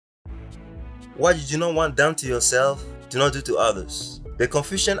What you do not want done to yourself, do not do to others. The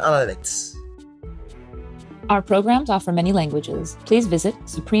Confucian Analects. Our programs offer many languages. Please visit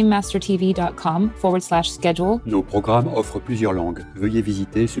suprememastertv.com/schedule. Nos programmes offrent plusieurs langues. Veuillez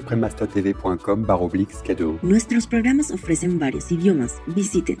visiter suprememastertv.com/schedule. Nuestros programas ofrecen varios idiomas.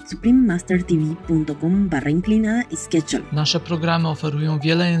 Visite suprememastertv.com/schedule. Nasze programy oferują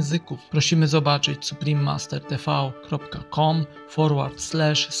wiele języków. Prosimy zobaczyć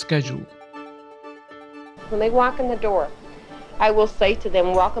suprememastertv.com/schedule. When they walk in the door, I will say to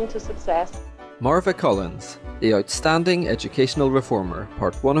them, welcome to success. Marva Collins, The Outstanding Educational Reformer,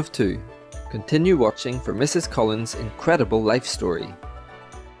 Part 1 of 2. Continue watching for Mrs. Collins' incredible life story.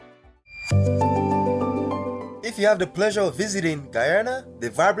 If you have the pleasure of visiting Guyana, the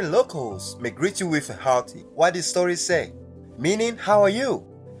vibrant locals may greet you with a hearty, what did stories say? Meaning, how are you?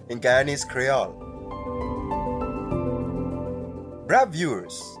 In Guyanese Creole. Brave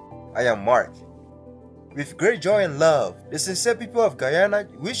viewers, I am Mark. With great joy and love, the sincere people of Guyana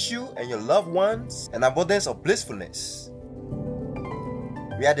wish you and your loved ones an abundance of blissfulness.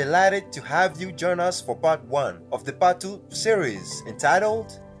 We are delighted to have you join us for part 1 of the part 2 series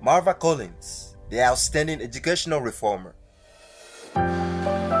entitled Marva Collins, the Outstanding Educational Reformer.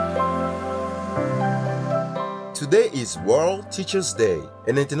 Today is World Teachers' Day,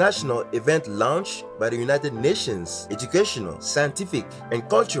 an international event launched by the United Nations Educational, Scientific and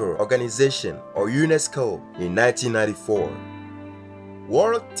Cultural Organization, or UNESCO, in 1994.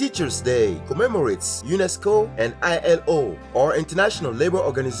 World Teachers' Day commemorates UNESCO and ILO, or International Labour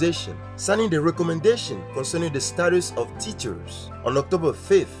Organization, signing the recommendation concerning the status of teachers on October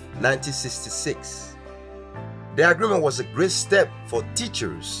 5, 1966. The agreement was a great step for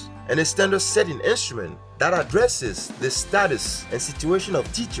teachers and a standard-setting instrument that addresses the status and situation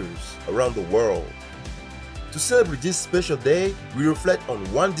of teachers around the world. To celebrate this special day, we reflect on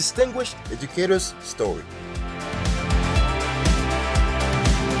one distinguished educator's story.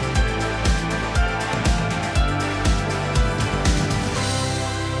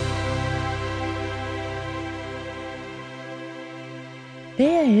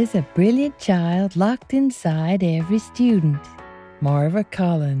 There is a brilliant child locked inside every student. Marva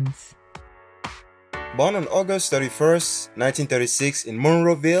Collins. Born on August 31st, 1936 in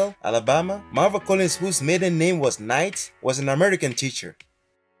Monroeville, Alabama, Marva Collins, whose maiden name was Knight, was an American teacher.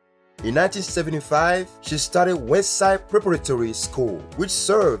 In 1975, she started Westside Preparatory School, which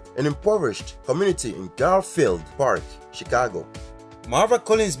served an impoverished community in Garfield Park, Chicago. Marva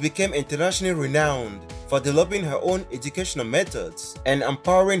Collins became internationally renowned for developing her own educational methods and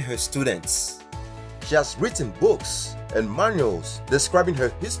empowering her students. She has written books and manuals describing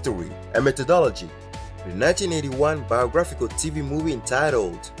her history and methodology. The 1981 biographical TV movie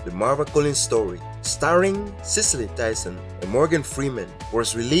entitled The Marva Collins Story, starring Cicely Tyson and Morgan Freeman,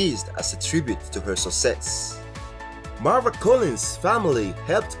 was released as a tribute to her success. Marva Collins' family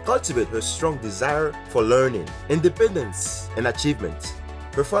helped cultivate her strong desire for learning, independence, and achievement.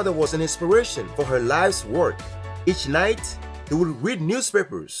 Her father was an inspiration for her life's work. Each night, he would read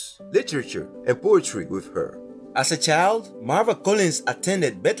newspapers, literature, and poetry with her. As a child, Marva Collins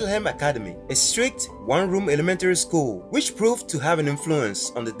attended Bethlehem Academy, a strict one-room elementary school, which proved to have an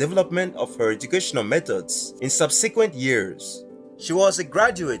influence on the development of her educational methods in subsequent years. She was a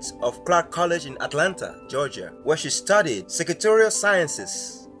graduate of Clark College in Atlanta, Georgia, where she studied secretarial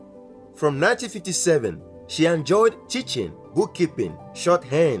sciences. From 1957, she enjoyed teaching, bookkeeping,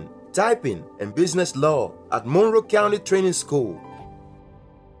 shorthand, typing, and business law at Monroe County Training School.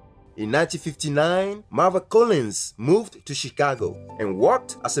 In 1959, Marva Collins moved to Chicago and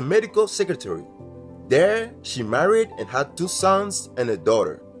worked as a medical secretary. There, she married and had 2 sons and a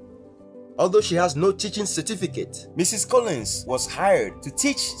daughter. Although she has no teaching certificate, Mrs. Collins was hired to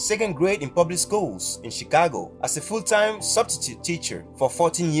teach 2nd grade in public schools in Chicago as a full-time substitute teacher for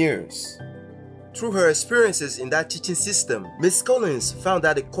 14 years. Through her experiences in that teaching system, Ms. Collins found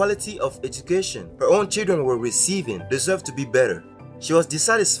that the quality of education her own children were receiving deserved to be better. She was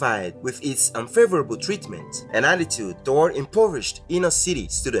dissatisfied with its unfavorable treatment and attitude toward impoverished inner-city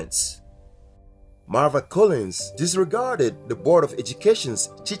students. Marva Collins disregarded the Board of Education's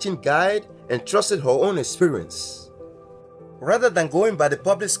teaching guide and trusted her own experience. Rather than going by the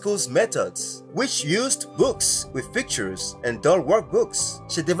public school's methods, which used books with pictures and dull workbooks,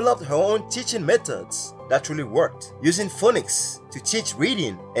 she developed her own teaching methods that truly worked, using phonics to teach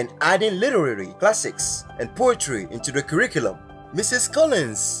reading and adding literary classics and poetry into the curriculum. Mrs.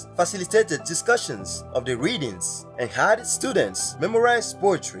 Collins facilitated discussions of the readings and had students memorize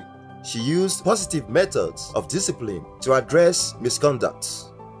poetry. She used positive methods of discipline to address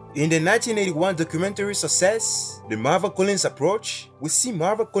misconduct. In the 1981 documentary Success, The Marva Collins Approach, we see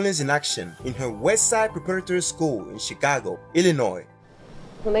Marva Collins in action in her Westside Preparatory School in Chicago, Illinois.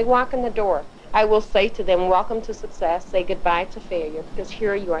 When they walk in the door, I will say to them, welcome to success, say goodbye to failure, because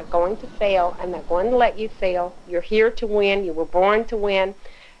here you are going to fail. I'm not going to let you fail. You're here to win. You were born to win.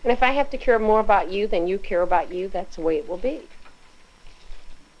 And if I have to care more about you than you care about you, that's the way it will be.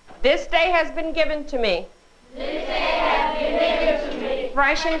 This day has been given to me. This day has been given to me.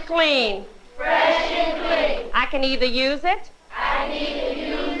 Fresh and clean. Fresh and clean. I can either use it.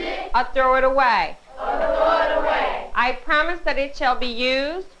 Or throw it away. I promise that it shall be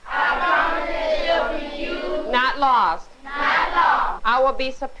used. Not lost. I will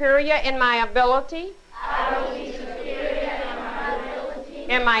be superior in my ability.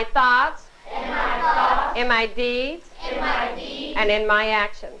 In my thoughts. In my deeds. And in my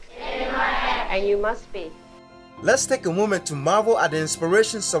actions. And you must be. Let's take a moment to marvel at the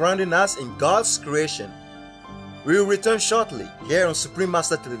inspiration surrounding us in God's creation. We will return shortly here on Supreme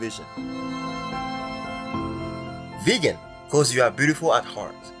Master Television. Vegan, because you are beautiful at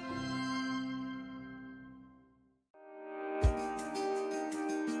heart.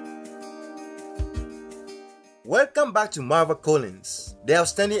 Welcome back to Marva Collins, the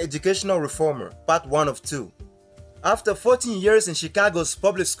outstanding educational reformer, part 1 of 2. After 14 years in Chicago's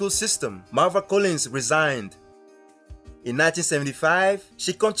public school system, Marva Collins resigned. In 1975,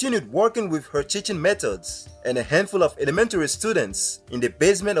 she continued working with her teaching methods and a handful of elementary students in the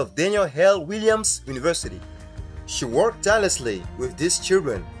basement of Daniel L. Williams University. She worked tirelessly with these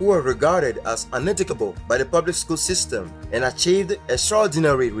children who were regarded as uneducable by the public school system and achieved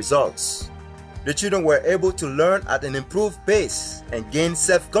extraordinary results. The children were able to learn at an improved pace and gain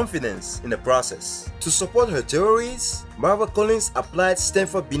self-confidence in the process. To support her theories, Marva Collins applied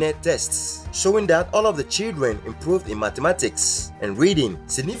Stanford Binet tests, showing that all of the children improved in mathematics and reading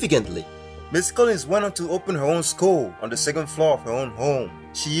significantly. Ms. Collins went on to open her own school on the second floor of her own home.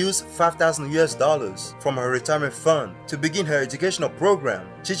 She used $5,000 from her retirement fund to begin her educational program,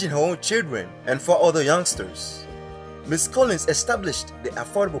 teaching her own children and 4 other youngsters. Ms. Collins established the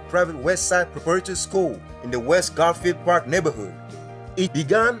affordable private Westside Preparatory School in the West Garfield Park neighborhood. It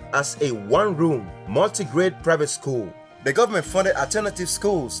began as a one-room, multi-grade private school. The government-funded Alternative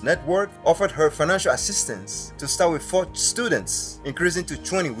Schools Network offered her financial assistance to start with 4 students, increasing to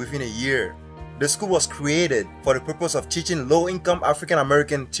 20 within a year. The school was created for the purpose of teaching low-income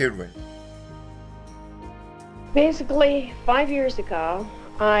African-American children. Basically, 5 years ago,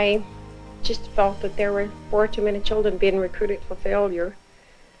 I just felt that there were far too many children being recruited for failure,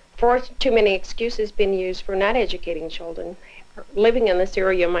 far too many excuses being used for not educating children. Living in this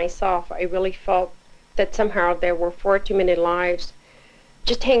area myself, I really felt that somehow there were far too many lives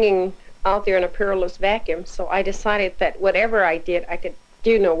just hanging out there in a perilous vacuum. So I decided that whatever I did, I could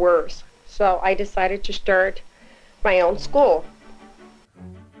do no worse. So I decided to start my own school.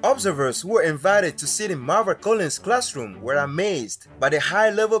 Observers who were invited to sit in Marva Collins' classroom were amazed by the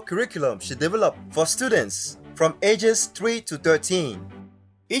high-level curriculum she developed for students from ages 3 to 13.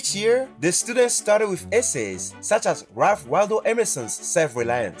 Each year, the students started with essays such as Ralph Waldo Emerson's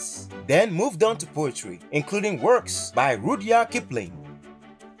Self-Reliance, then moved on to poetry, including works by Rudyard Kipling.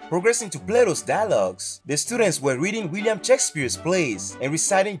 Progressing to Plato's Dialogues, the students were reading William Shakespeare's plays and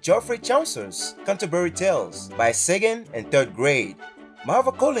reciting Geoffrey Chaucer's Canterbury Tales by 2nd and 3rd grade.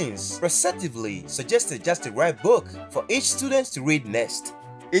 Marva Collins perceptively suggested just the right book for each student to read next.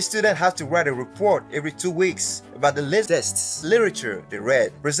 Each student had to write a report every 2 weeks about the latest literature they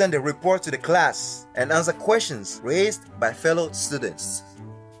read, present the report to the class, and answer questions raised by fellow students.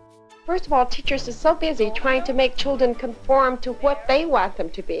 First of all, teachers are so busy trying to make children conform to what they want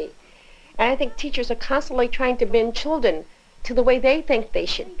them to be. And I think teachers are constantly trying to bend children to the way they think they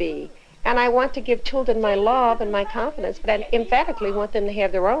should be. And I want to give children my love and my confidence, but I emphatically want them to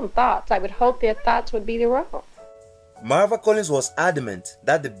have their own thoughts. I would hope their thoughts would be their own. Marva Collins was adamant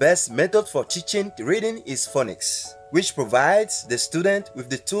that the best method for teaching reading is phonics, which provides the student with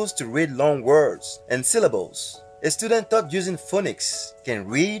the tools to read long words and syllables. A student taught using phonics can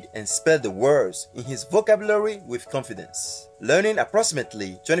read and spell the words in his vocabulary with confidence, learning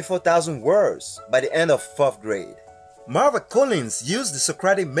approximately 24,000 words by the end of 4th grade. Marva Collins used the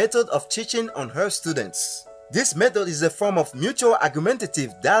Socratic method of teaching on her students. This method is a form of mutual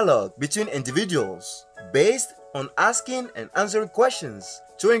argumentative dialogue between individuals based on asking and answering questions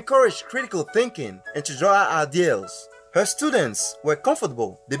to encourage critical thinking and to draw out ideas. Her students were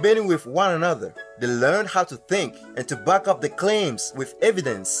comfortable debating with one another. They learned how to think and to back up the claims with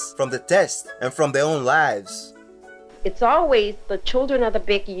evidence from the test and from their own lives. It's always the children are the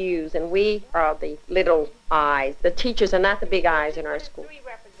big U's and we are the little I's. The teachers are not the big I's in our school.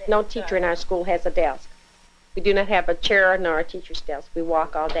 No teacher in our school has a desk. We do not have a chair nor a teacher's desk. We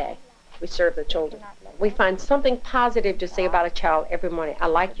walk all day. We serve the children. We find something positive to say about a child every morning. I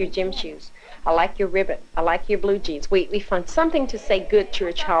like your gym shoes. I like your ribbon. I like your blue jeans. We find something to say good to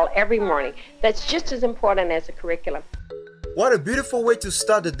a child every morning. That's just as important as the curriculum. What a beautiful way to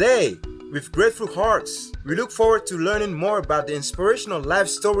start the day! With grateful hearts, we look forward to learning more about the inspirational life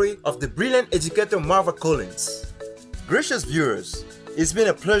story of the brilliant educator Marva Collins. Gracious viewers, it's been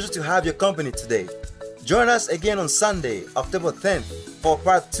a pleasure to have your company today. Join us again on Sunday, October 10th for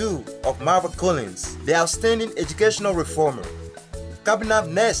part 2 of Marva Collins, the outstanding educational reformer. Coming up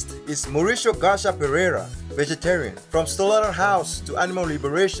next is Mauricio Garcia Pereira, vegetarian, from slaughterhouse to animal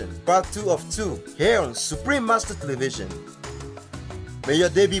liberation, part 2 of 2, here on Supreme Master Television. May your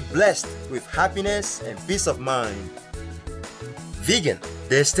day be blessed with happiness and peace of mind. Vegan,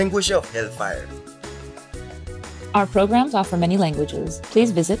 the extinguisher of hellfire. Our programs offer many languages.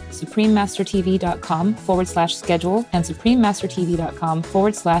 Please visit suprememastertv.com/schedule and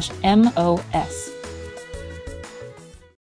suprememastertv.com/MOS.